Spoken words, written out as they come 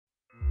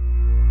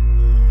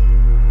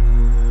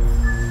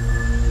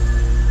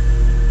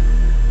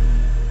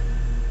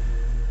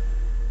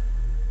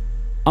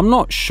I'm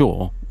not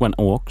sure when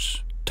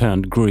orcs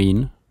turned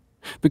green,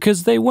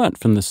 because they weren't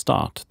from the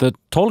start. The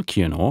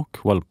Tolkien orc,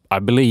 well, I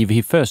believe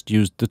he first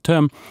used the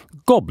term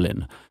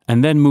goblin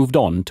and then moved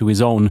on to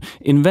his own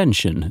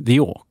invention, the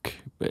orc.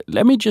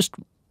 Let me just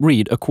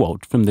read a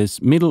quote from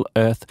this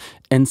Middle-earth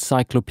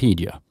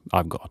encyclopedia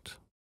I've got.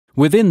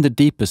 Within the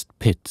deepest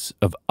pits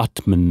of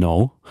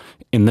Utmanno,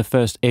 in the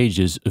first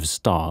ages of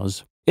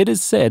stars, it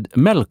is said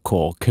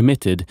Melkor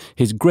committed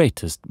his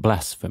greatest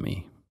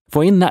blasphemy.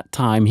 For in that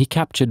time he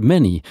captured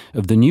many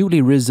of the newly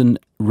risen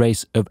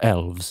race of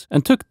elves,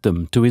 and took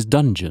them to his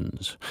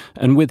dungeons,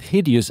 and with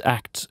hideous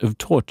acts of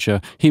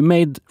torture he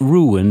made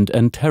ruined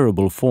and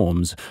terrible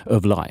forms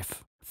of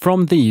life.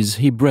 From these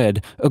he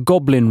bred a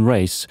goblin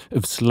race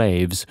of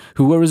slaves,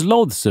 who were as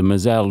loathsome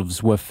as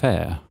elves were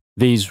fair.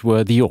 These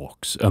were the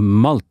orcs, a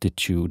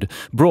multitude,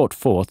 brought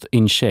forth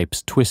in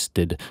shapes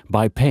twisted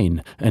by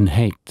pain and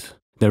hate.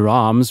 Their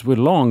arms were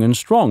long and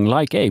strong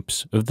like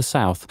apes of the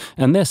south,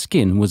 and their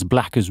skin was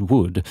black as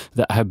wood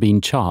that had been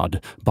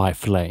charred by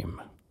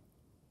flame.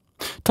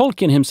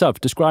 Tolkien himself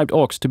described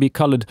orcs to be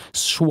coloured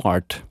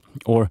swart,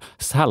 or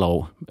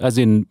sallow, as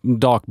in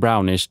dark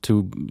brownish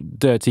to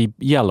dirty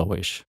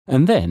yellowish.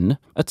 And then,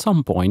 at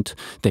some point,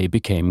 they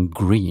became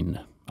green.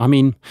 I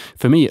mean,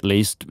 for me at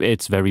least,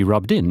 it's very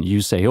rubbed in.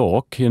 You say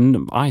orc,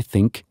 and I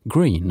think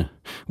green.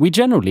 We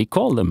generally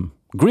call them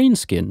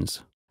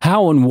greenskins.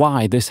 How and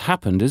why this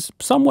happened is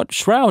somewhat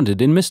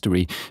shrouded in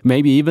mystery,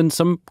 maybe even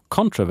some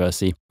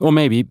controversy, or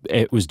maybe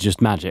it was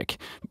just magic.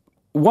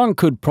 One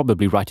could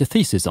probably write a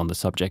thesis on the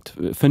subject.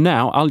 For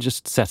now, I'll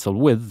just settle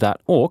with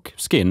that orc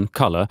skin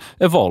colour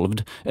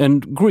evolved,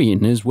 and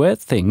green is where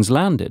things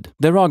landed.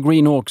 There are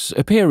green orcs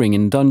appearing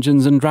in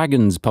Dungeons &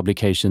 Dragons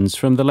publications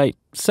from the late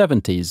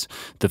 70s.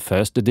 The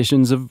first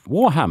editions of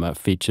Warhammer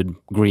featured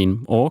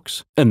green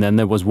orcs, and then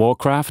there was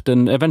Warcraft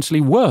and eventually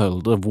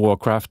World of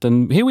Warcraft,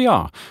 and here we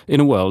are,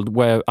 in a world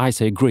where I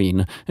say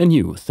green and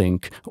you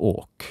think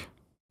orc.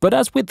 But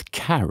as with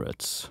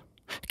carrots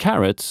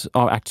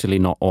are actually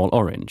not all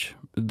orange.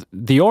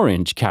 The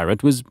orange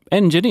carrot was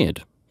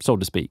engineered, so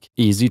to speak,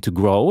 easy to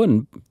grow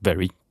and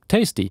very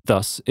tasty.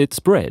 Thus, it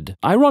spread.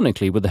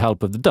 Ironically, with the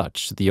help of the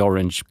Dutch, the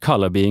orange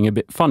colour being a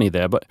bit funny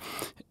there, but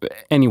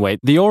anyway,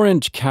 the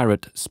orange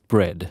carrot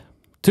spread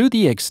to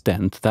the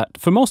extent that,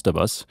 for most of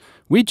us,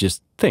 we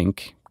just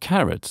think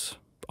carrots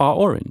are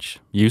orange.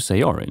 You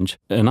say orange,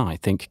 and I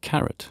think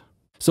carrot.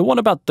 So what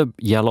about the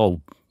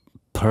yellow,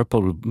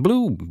 purple,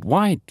 blue,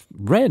 white,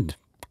 red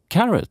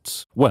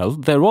carrots? Well,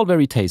 they're all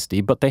very tasty,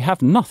 but they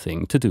have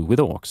nothing to do with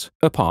orcs,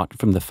 apart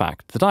from the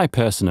fact that I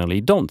personally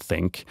don't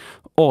think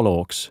all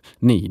orcs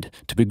need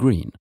to be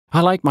green.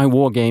 I like my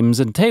wargames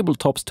and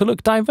tabletops to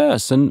look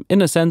diverse and,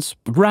 in a sense,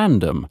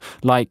 random,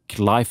 like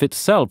life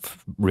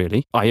itself,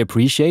 really. I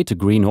appreciate a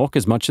green orc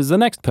as much as the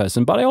next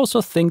person, but I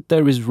also think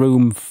there is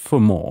room for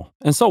more.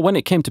 And so when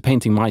it came to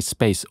painting my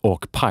space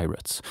orc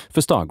pirates for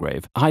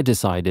Stargrave, I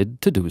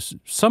decided to do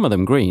some of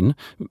them green,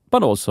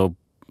 but also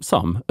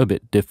some a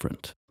bit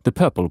different. The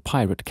purple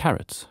pirate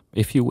carrots,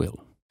 if you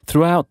will.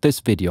 Throughout this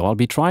video, I'll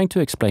be trying to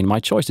explain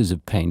my choices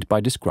of paint by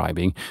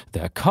describing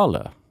their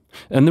colour,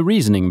 and the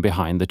reasoning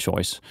behind the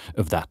choice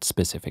of that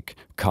specific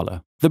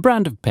colour. The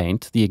brand of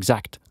paint, the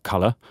exact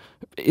colour,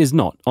 is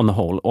not, on the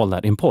whole, all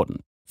that important.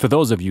 For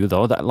those of you,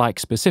 though, that like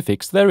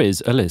specifics, there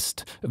is a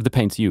list of the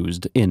paints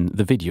used in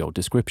the video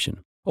description.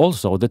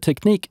 Also, the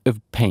technique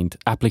of paint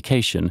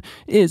application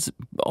is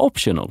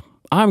optional.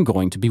 I'm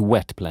going to be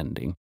wet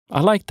blending. I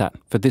like that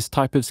for this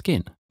type of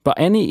skin. But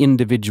any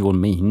individual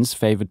means,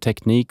 favoured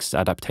techniques,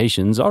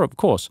 adaptations are of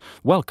course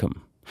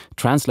welcome.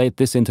 Translate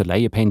this into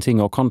layer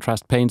painting or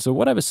contrast paints or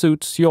whatever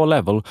suits your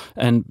level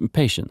and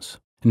patience.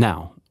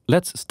 Now,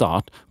 let's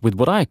start with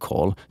what I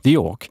call the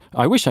orc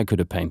I wish I could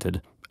have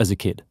painted as a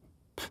kid.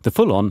 The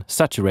full-on,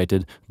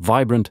 saturated,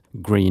 vibrant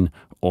green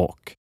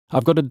orc.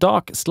 I've got a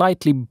dark,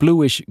 slightly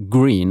bluish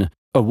green,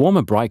 a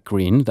warmer bright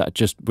green that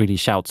just really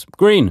shouts,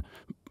 "Green!"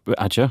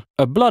 at you,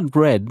 a blood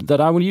red that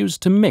I will use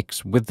to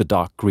mix with the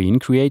dark green,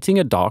 creating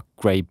a dark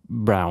grey,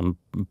 brown,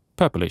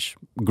 purplish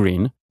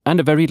green, and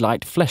a very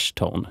light flesh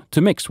tone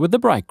to mix with the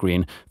bright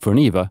green for an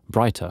even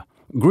brighter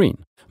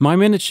green. My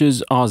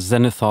miniatures are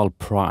zenithal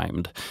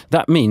primed.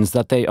 That means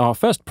that they are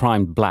first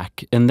primed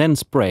black and then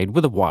sprayed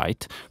with a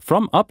white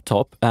from up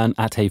top and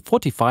at a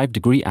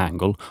 45-degree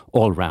angle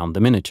all round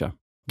the miniature,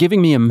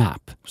 giving me a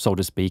map, so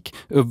to speak,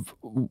 of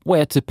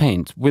where to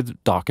paint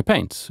with darker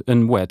paints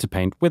and where to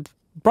paint with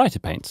brighter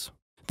paints.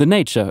 The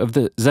nature of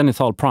the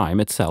zenithal prime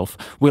itself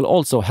will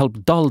also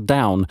help dull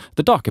down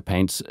the darker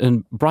paints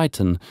and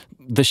brighten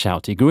the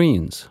shouty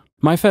greens.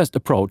 My first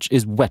approach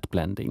is wet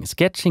blending,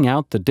 sketching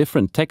out the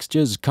different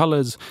textures,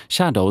 colours,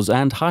 shadows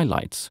and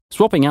highlights,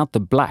 swapping out the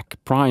black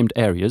primed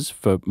areas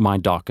for my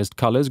darkest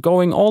colours,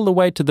 going all the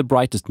way to the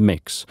brightest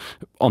mix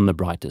on the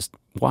brightest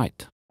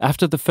white.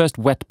 After the first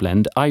wet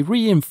blend, I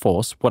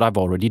reinforce what I've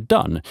already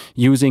done,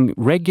 using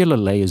regular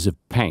layers of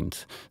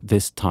paint,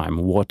 this time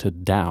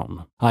watered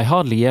down. I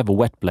hardly ever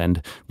wet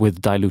blend with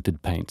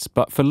diluted paints,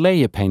 but for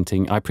layer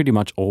painting I pretty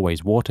much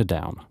always water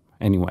down.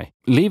 Anyway,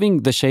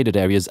 leaving the shaded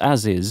areas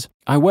as is,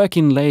 I work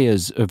in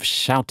layers of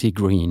shouty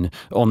green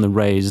on the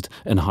raised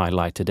and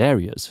highlighted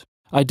areas.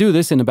 I do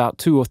this in about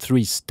 2 or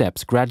 3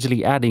 steps,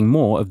 gradually adding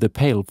more of the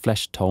pale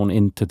flesh tone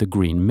into the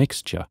green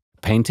mixture,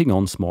 painting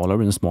on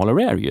smaller and smaller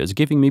areas,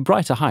 giving me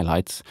brighter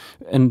highlights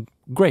and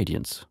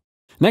gradients.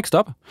 Next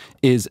up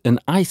is an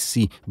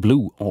Icy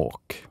Blue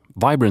Orc.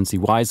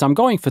 Vibrancy-wise, I'm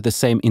going for the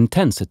same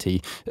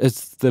intensity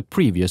as the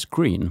previous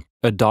green.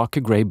 A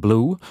darker grey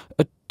blue,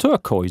 a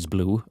turquoise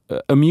blue,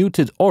 a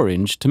muted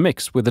orange to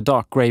mix with a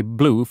dark grey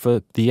blue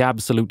for the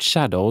absolute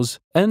shadows,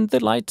 and the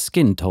light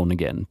skin tone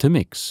again to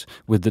mix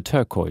with the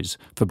turquoise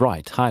for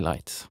bright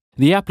highlights.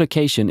 The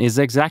application is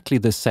exactly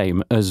the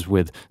same as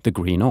with the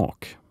Green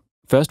Orc.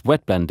 First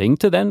wet blending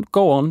to then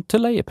go on to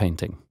layer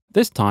painting.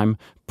 This time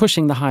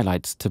pushing the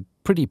highlights to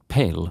pretty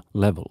pale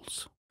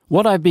levels.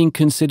 What I've been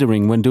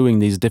considering when doing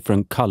these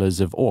different colours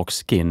of orc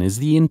skin is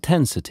the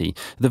intensity,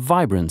 the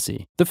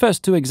vibrancy. The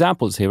first 2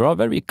 examples here are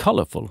very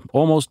colourful,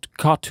 almost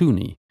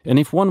cartoony. And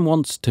if one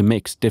wants to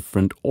mix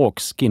different orc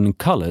skin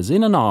colours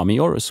in an army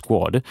or a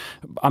squad,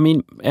 I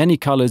mean, any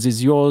colours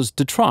is yours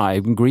to try,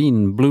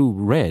 green, blue,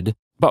 red.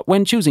 But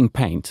when choosing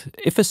paint,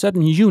 if a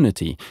certain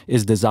unity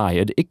is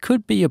desired, it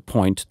could be a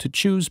point to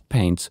choose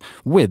paints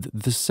with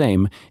the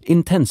same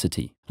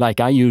intensity.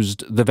 Like I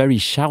used the very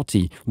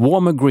shouty,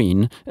 warmer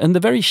green and the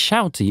very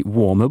shouty,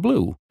 warmer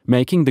blue,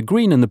 making the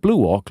green and the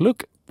blue orc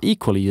look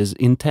equally as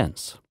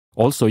intense.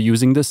 Also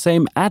using the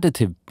same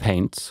additive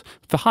paints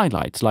for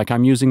highlights, like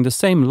I'm using the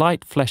same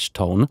light flesh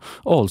tone,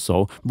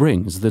 also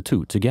brings the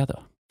 2 together.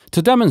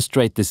 To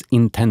demonstrate this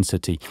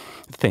intensity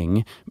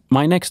thing,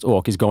 my next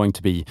orc is going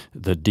to be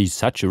the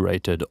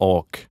Desaturated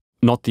Orc.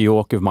 Not the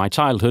orc of my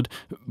childhood,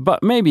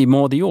 but maybe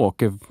more the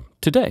orc of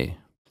today.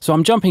 So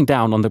I'm jumping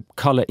down on the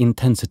colour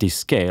intensity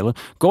scale,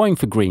 going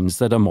for greens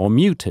that are more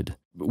muted.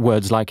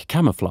 Words like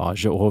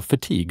camouflage or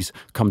fatigues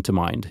come to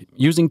mind.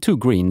 Using 2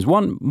 greens,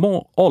 one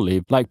more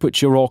olive, like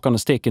put your orc on a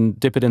stick and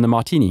dip it in the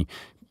martini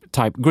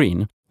type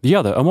green. The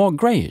other a more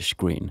greyish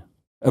green.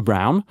 A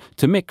brown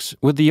to mix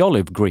with the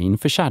olive green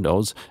for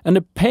shadows, and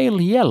a pale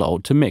yellow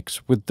to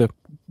mix with the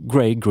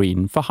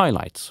grey-green for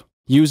highlights.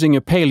 Using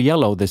a pale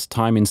yellow this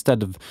time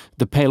instead of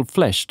the pale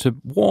flesh to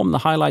warm the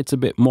highlights a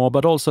bit more,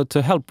 but also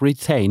to help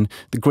retain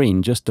the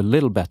green just a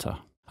little better.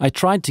 I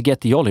tried to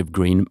get the olive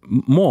green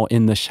more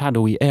in the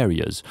shadowy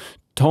areas,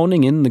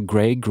 toning in the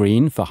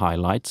grey-green for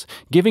highlights,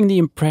 giving the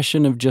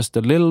impression of just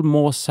a little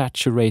more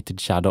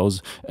saturated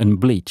shadows and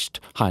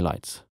bleached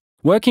highlights.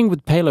 Working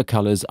with paler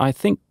colours, I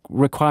think,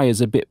 requires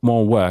a bit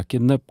more work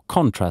in the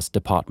contrast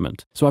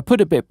department, so I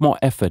put a bit more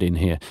effort in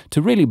here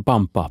to really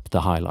bump up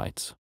the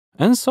highlights.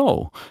 And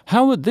so,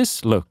 how would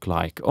this look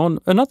like on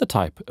another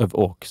type of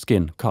orc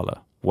skin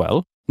colour?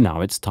 Well, now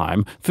it's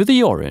time for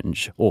the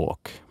orange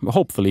orc,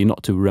 hopefully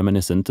not too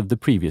reminiscent of the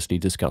previously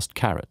discussed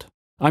carrot.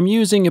 I'm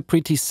using a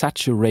pretty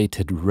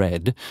saturated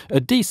red, a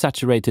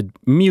desaturated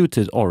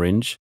muted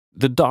orange,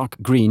 the dark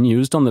green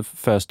used on the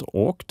first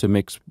orc to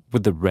mix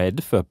with the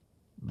red for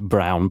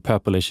brown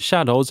purplish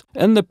shadows,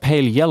 and the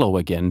pale yellow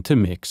again to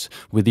mix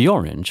with the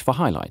orange for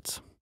highlights.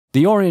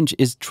 The orange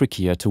is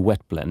trickier to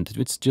wet blend,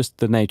 it's just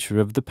the nature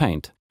of the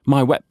paint.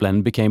 My wet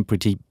blend became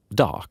pretty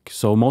dark,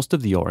 so most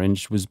of the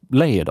orange was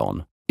layered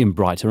on in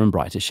brighter and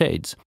brighter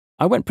shades.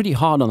 I went pretty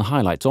hard on the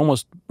highlights,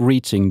 almost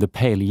reaching the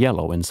pale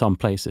yellow in some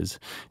places,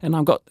 and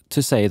I've got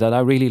to say that I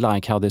really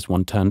like how this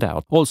one turned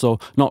out. Also,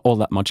 not all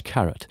that much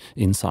carrot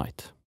in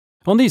sight.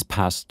 On these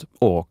past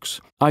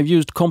orcs, I've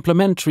used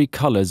complementary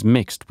colours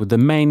mixed with the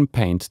main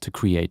paint to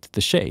create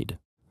the shade.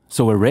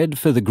 So a red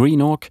for the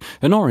green orc,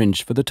 an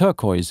orange for the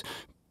turquoise,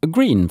 a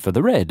green for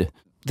the red.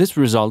 This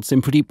results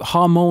in pretty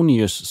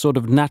harmonious, sort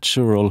of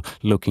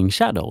natural-looking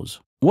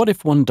shadows. What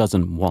if one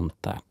doesn't want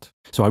that?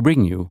 So I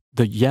bring you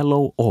the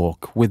yellow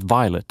orc with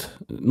violet,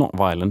 not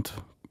violent,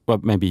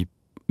 but maybe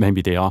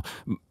they are,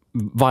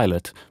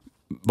 violent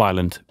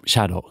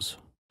shadows.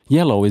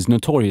 Yellow is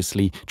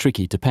notoriously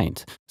tricky to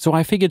paint, so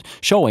I figured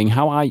showing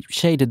how I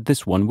shaded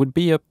this one would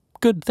be a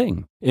good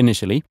thing.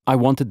 Initially, I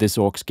wanted this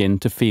orc skin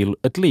to feel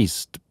at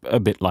least a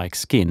bit like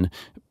skin,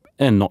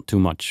 and not too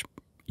much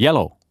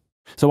yellow.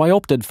 So I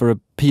opted for a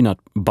peanut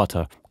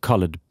butter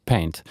coloured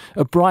paint,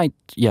 a bright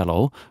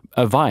yellow,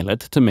 a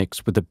violet to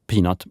mix with the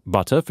peanut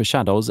butter for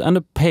shadows, and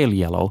a pale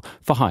yellow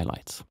for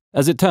highlights.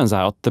 As it turns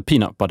out, the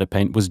peanut butter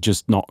paint was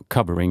just not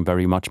covering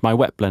very much. My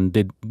wet blend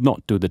did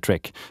not do the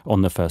trick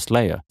on the first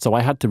layer, so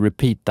I had to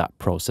repeat that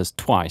process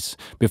twice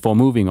before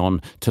moving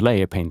on to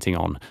layer painting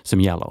on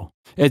some yellow.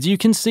 As you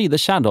can see, the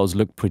shadows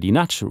look pretty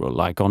natural,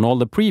 like on all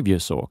the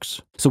previous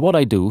orcs. So what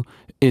I do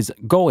is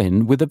go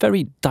in with a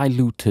very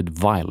diluted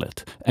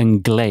violet,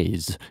 and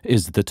glaze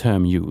is the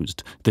term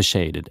used, the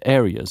shaded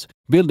areas,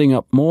 building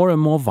up more and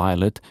more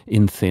violet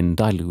in thin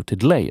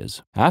diluted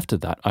layers. After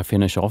that, I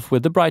finish off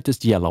with the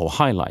brightest yellow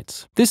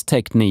highlights. This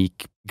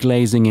technique,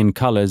 glazing in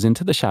colors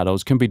into the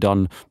shadows, can be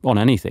done on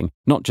anything,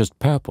 not just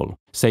purple.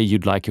 Say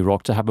you'd like your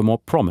orc to have a more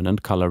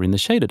prominent color in the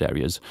shaded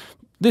areas.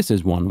 This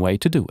is one way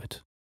to do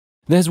it.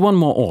 There's one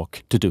more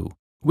orc to do.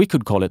 We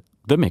could call it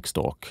the mixed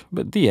orc,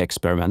 but the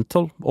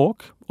experimental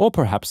orc, or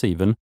perhaps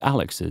even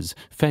Alex's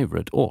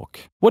favorite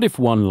orc. What if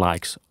one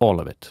likes all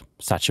of it?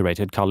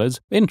 Saturated colors,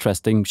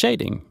 interesting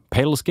shading,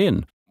 pale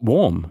skin,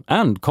 warm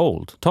and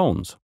cold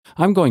tones.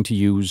 I'm going to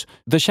use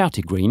the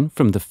shouty green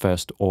from the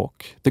first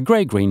orc, the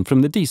grey green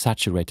from the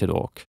desaturated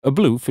orc, a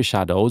blue for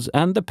shadows,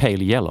 and the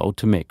pale yellow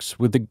to mix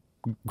with the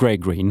grey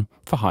green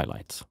for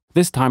highlights.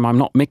 This time I'm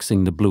not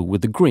mixing the blue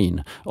with the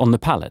green on the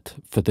palette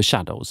for the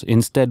shadows,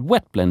 instead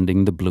wet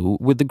blending the blue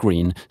with the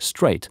green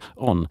straight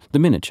on the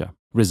miniature,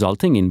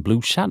 resulting in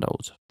blue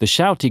shadows. The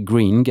shouty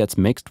green gets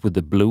mixed with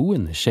the blue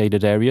in the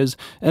shaded areas,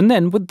 and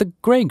then with the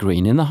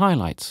grey-green in the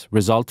highlights,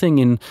 resulting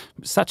in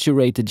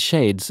saturated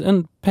shades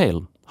and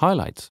pale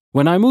highlights.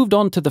 When I moved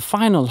on to the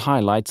final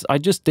highlights, I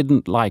just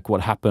didn't like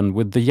what happened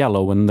with the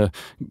yellow and the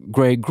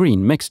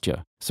grey-green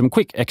mixture. Some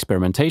quick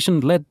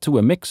experimentation led to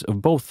a mix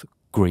of both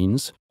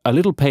greens, a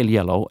little pale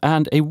yellow,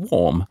 and a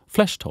warm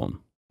flesh tone.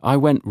 I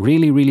went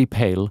really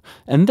pale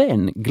and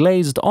then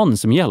glazed on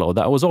some yellow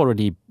that was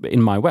already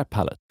in my wet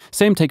palette.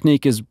 Same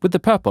technique as with the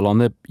purple on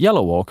the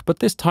yellow orc, but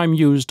this time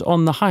used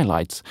on the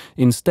highlights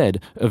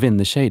instead of in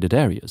the shaded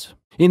areas.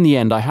 In the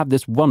end, I have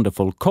this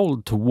wonderful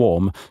cold to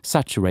warm,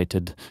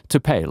 saturated to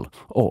pale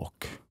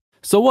orc.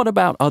 So what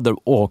about other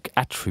orc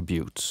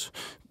attributes?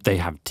 They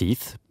have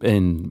teeth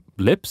and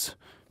lips,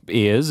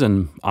 ears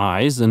and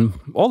eyes and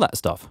all that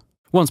stuff.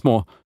 Once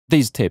more,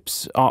 these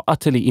tips are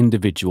utterly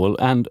individual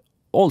and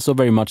also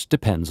very much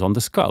depends on the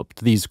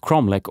sculpt. These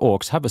Cromlech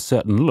orcs have a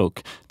certain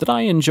look that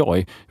I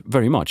enjoy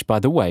very much, by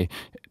the way,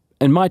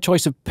 and my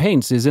choice of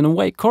paints is in a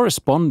way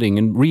corresponding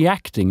and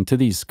reacting to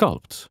these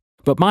sculpts.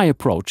 But my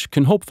approach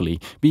can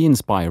hopefully be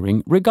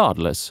inspiring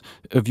regardless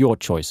of your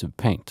choice of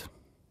paint.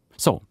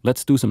 So,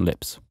 let's do some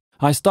lips.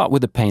 I start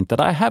with a paint that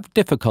I have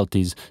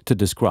difficulties to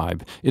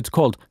describe. It's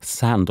called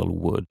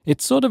sandalwood.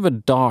 It's sort of a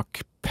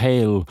dark,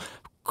 pale,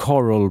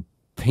 coral,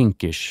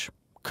 pinkish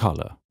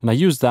color, and I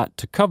use that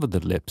to cover the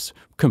lips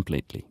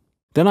completely.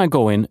 Then I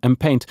go in and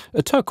paint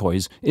a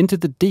turquoise into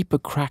the deeper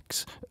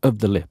cracks of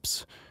the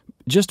lips,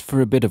 just for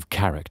a bit of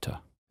character.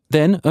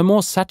 Then a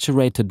more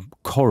saturated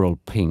coral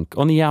pink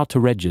on the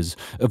outer edges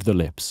of the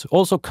lips,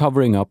 also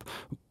covering up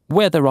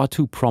where there are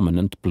two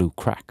prominent blue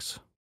cracks.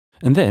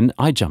 And then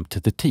I jump to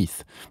the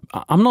teeth.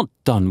 I'm not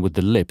done with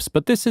the lips,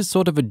 but this is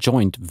sort of a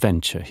joint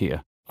venture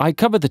here. I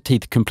cover the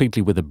teeth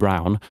completely with a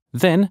brown,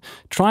 then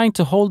trying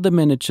to hold the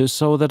miniature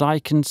so that I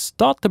can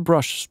start the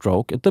brush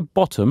stroke at the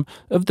bottom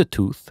of the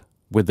tooth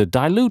with a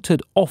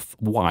diluted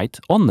off-white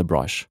on the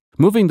brush,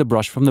 moving the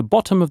brush from the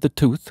bottom of the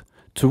tooth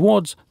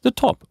towards the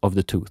top of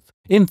the tooth.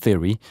 In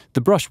theory,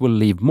 the brush will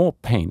leave more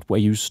paint where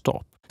you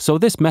stop, so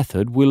this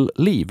method will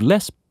leave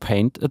less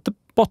paint at the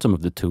bottom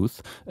of the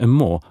tooth and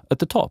more at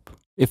the top.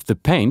 If the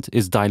paint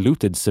is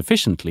diluted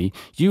sufficiently,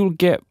 you'll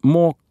get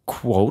more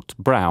quote,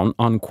 brown,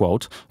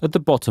 unquote, at the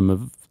bottom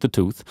of the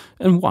tooth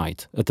and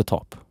white at the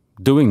top.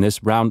 Doing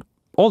this round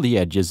all the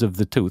edges of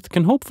the tooth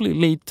can hopefully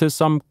lead to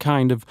some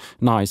kind of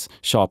nice,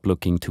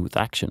 sharp-looking tooth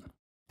action.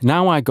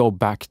 Now I go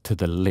back to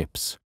the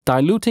lips,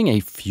 diluting a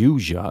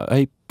fuchsia,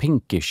 a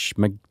pinkish,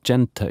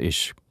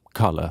 magenta-ish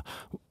color,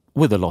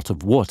 with a lot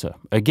of water,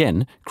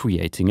 again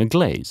creating a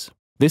glaze.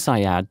 This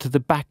I add to the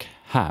back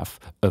half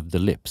of the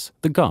lips,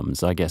 the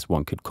gums, I guess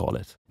one could call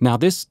it. Now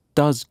this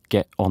does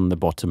get on the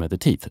bottom of the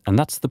teeth, and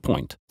that's the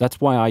point.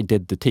 That's why I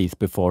did the teeth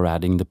before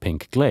adding the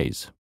pink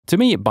glaze. To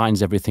me it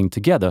binds everything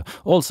together,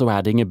 also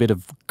adding a bit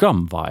of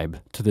gum vibe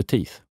to the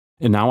teeth.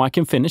 And now I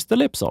can finish the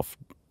lips off.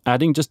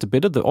 Adding just a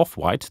bit of the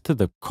off-white to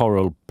the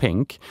coral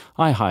pink,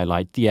 I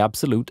highlight the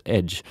absolute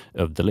edge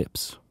of the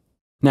lips.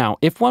 Now,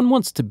 if one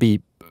wants to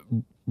be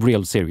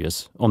real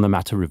serious on the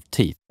matter of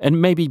teeth,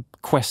 and maybe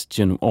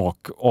question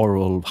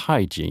oral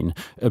hygiene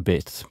a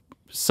bit,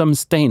 some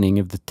staining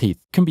of the teeth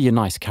can be a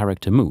nice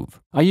character move.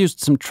 I used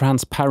some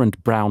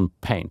transparent brown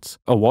paints.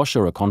 A wash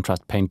or a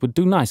contrast paint would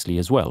do nicely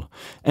as well,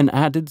 and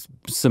added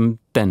some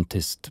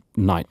dentist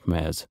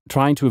nightmares,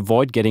 trying to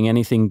avoid getting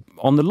anything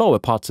on the lower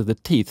parts of the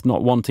teeth,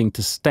 not wanting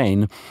to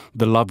stain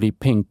the lovely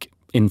pink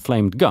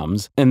inflamed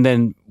gums, and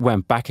then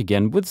went back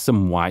again with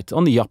some white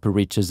on the upper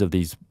reaches of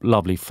these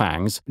lovely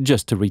fangs,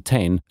 just to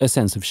retain a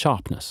sense of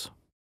sharpness.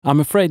 I'm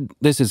afraid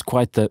this is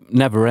quite the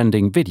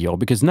never-ending video,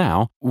 because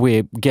now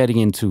we're getting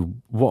into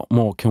what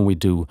more can we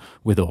do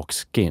with Orc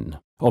Skin.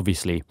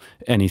 Obviously,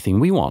 anything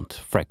we want.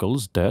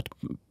 Freckles, dirt,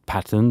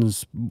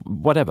 patterns,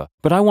 whatever.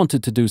 But I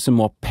wanted to do some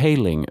more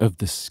paling of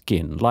the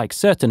skin, like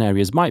certain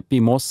areas might be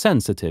more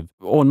sensitive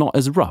or not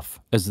as rough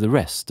as the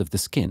rest of the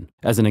skin.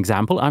 As an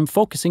example, I'm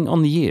focusing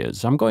on the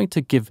ears. I'm going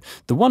to give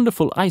the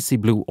wonderful Icy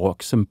Blue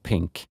Orc some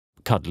pink,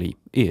 cuddly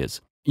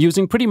ears,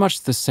 using pretty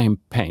much the same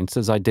paints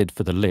as I did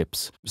for the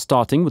lips,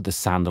 starting with the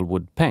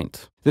sandalwood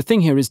paint. The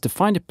thing here is to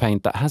find a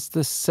paint that has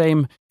the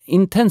same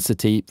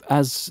intensity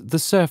as the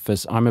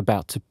surface I'm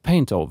about to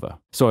paint over.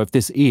 So if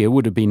this ear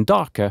would have been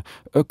darker,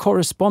 a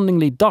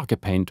correspondingly darker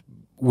paint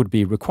would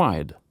be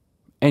required.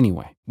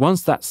 Anyway,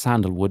 once that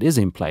sandalwood is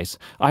in place,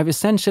 I've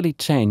essentially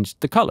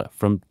changed the color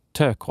from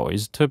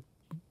turquoise to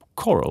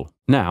coral.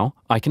 Now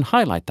I can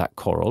highlight that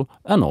coral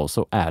and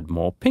also add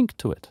more pink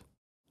to it.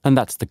 and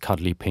that's the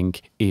cuddly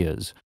pink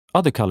ears.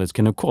 Other colors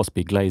can of course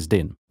be glazed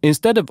in.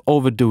 Instead of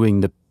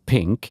overdoing the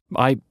pink,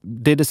 I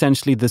did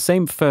essentially the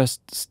same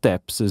first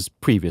steps as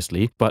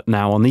previously, but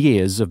now on the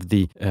ears of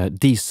the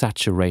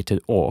Desaturated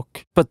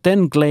Orc, but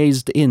then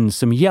glazed in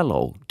some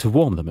yellow to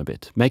warm them a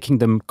bit, making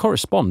them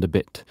correspond a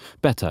bit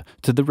better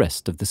to the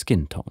rest of the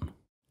skin tone.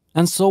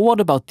 And so what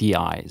about the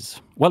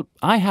eyes? Well,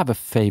 I have a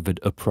favored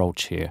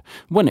approach here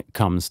when it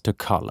comes to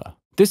color.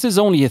 This is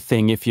only a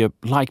thing if you're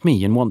like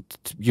me and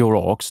want your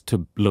orcs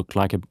to look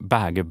like a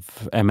bag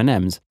of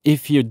M&Ms.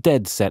 If you're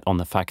dead set on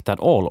the fact that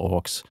all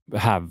orcs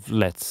have,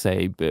 let's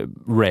say,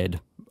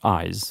 red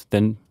eyes,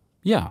 then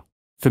yeah.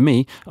 For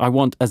me, I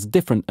want as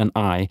different an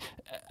eye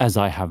as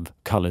I have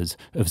colors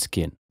of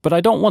skin. But I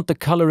don't want the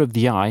color of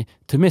the eye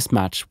to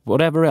mismatch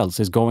whatever else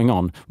is going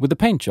on with the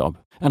paint job.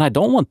 And I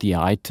don't want the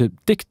eye to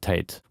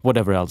dictate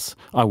whatever else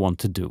I want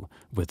to do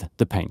with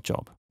the paint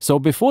job. So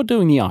before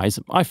doing the eyes,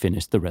 I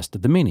finished the rest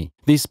of the mini.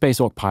 These Space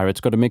Orc pirates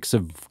got a mix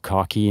of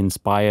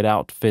khaki-inspired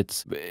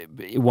outfits.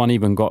 One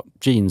even got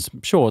jeans,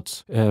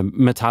 shorts,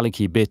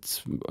 metallic-y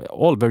bits,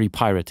 all very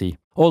piratey.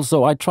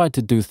 Also, I tried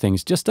to do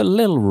things just a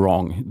little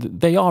wrong.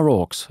 They are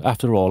orcs,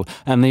 after all,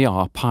 and they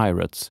are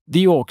pirates.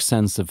 The orc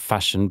sense of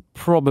fashion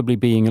probably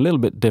being a little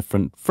bit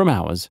different from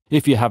ours,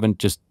 if you haven't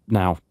just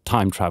now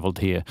time-traveled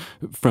here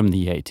from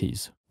the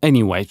 80s.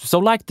 Anyway, so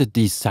like the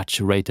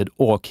Desaturated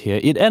Orc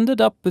here, it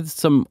ended up with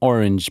some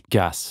orange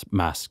gas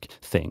mask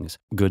things.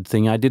 Good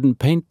thing I didn't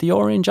paint the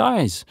orange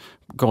eyes,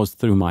 goes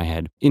through my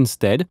head.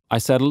 Instead, I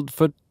settled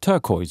for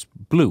turquoise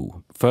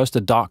blue. First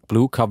a dark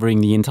blue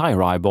covering the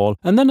entire eyeball,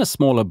 and then a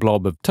smaller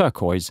blob of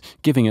turquoise,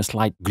 giving a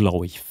slight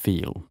glowy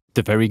feel.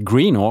 The very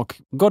Green Orc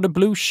got a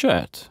blue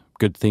shirt.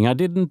 Good thing I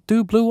didn't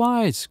do blue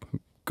eyes,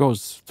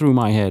 goes through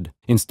my head.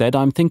 Instead,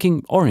 I'm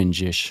thinking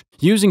orange-ish,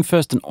 using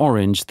first an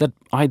orange that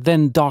I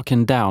then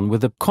darken down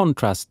with a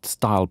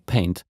contrast-style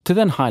paint to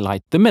then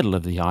highlight the middle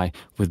of the eye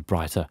with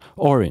brighter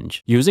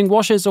orange. Using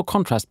washes or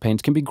contrast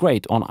paint can be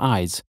great on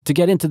eyes to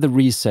get into the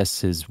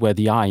recesses where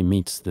the eye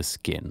meets the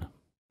skin.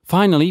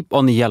 Finally,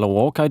 on the yellow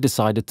orc, I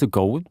decided to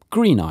go with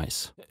green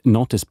eyes.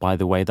 Notice, by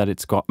the way, that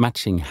it's got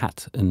matching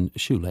hat and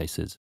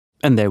shoelaces.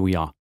 And there we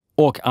are.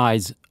 Orc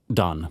eyes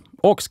done.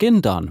 Orc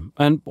skin done.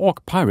 And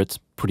orc pirates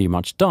pretty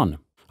much done.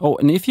 Oh,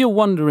 and if you're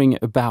wondering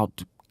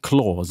about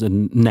claws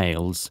and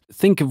nails,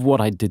 think of what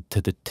I did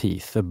to the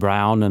teeth. A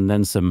brown and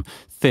then some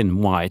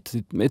thin white.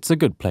 It's a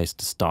good place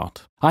to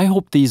start. I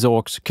hope these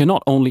orcs can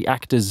not only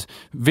act as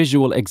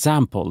visual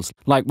examples,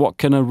 like what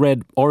can a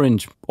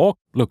red-orange orc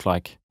look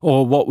like,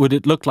 or what would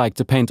it look like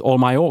to paint all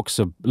my orcs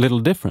a little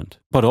different,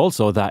 but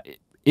also that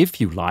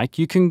if you like,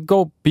 you can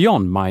go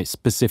beyond my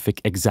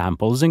specific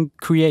examples and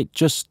create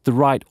just the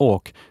right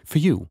orc for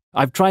you.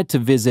 I've tried to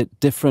visit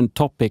different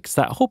topics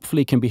that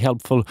hopefully can be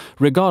helpful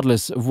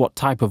regardless of what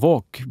type of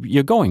orc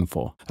you're going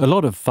for. A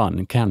lot of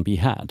fun can be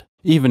had.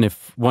 Even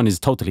if one is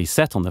totally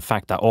set on the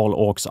fact that all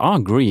orcs are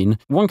green,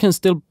 one can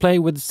still play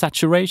with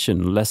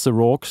saturation. Lesser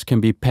orcs can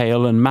be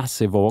pale and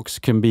massive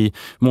orcs can be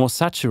more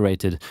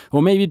saturated.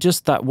 Or maybe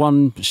just that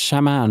one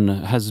shaman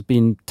has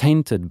been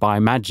tainted by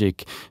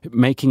magic,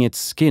 making its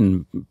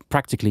skin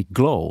practically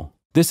glow.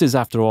 This is,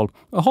 after all,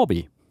 a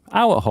hobby.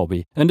 Our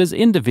hobby. And as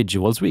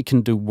individuals, we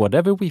can do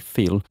whatever we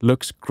feel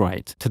looks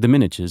great to the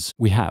miniatures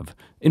we have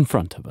in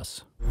front of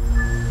us.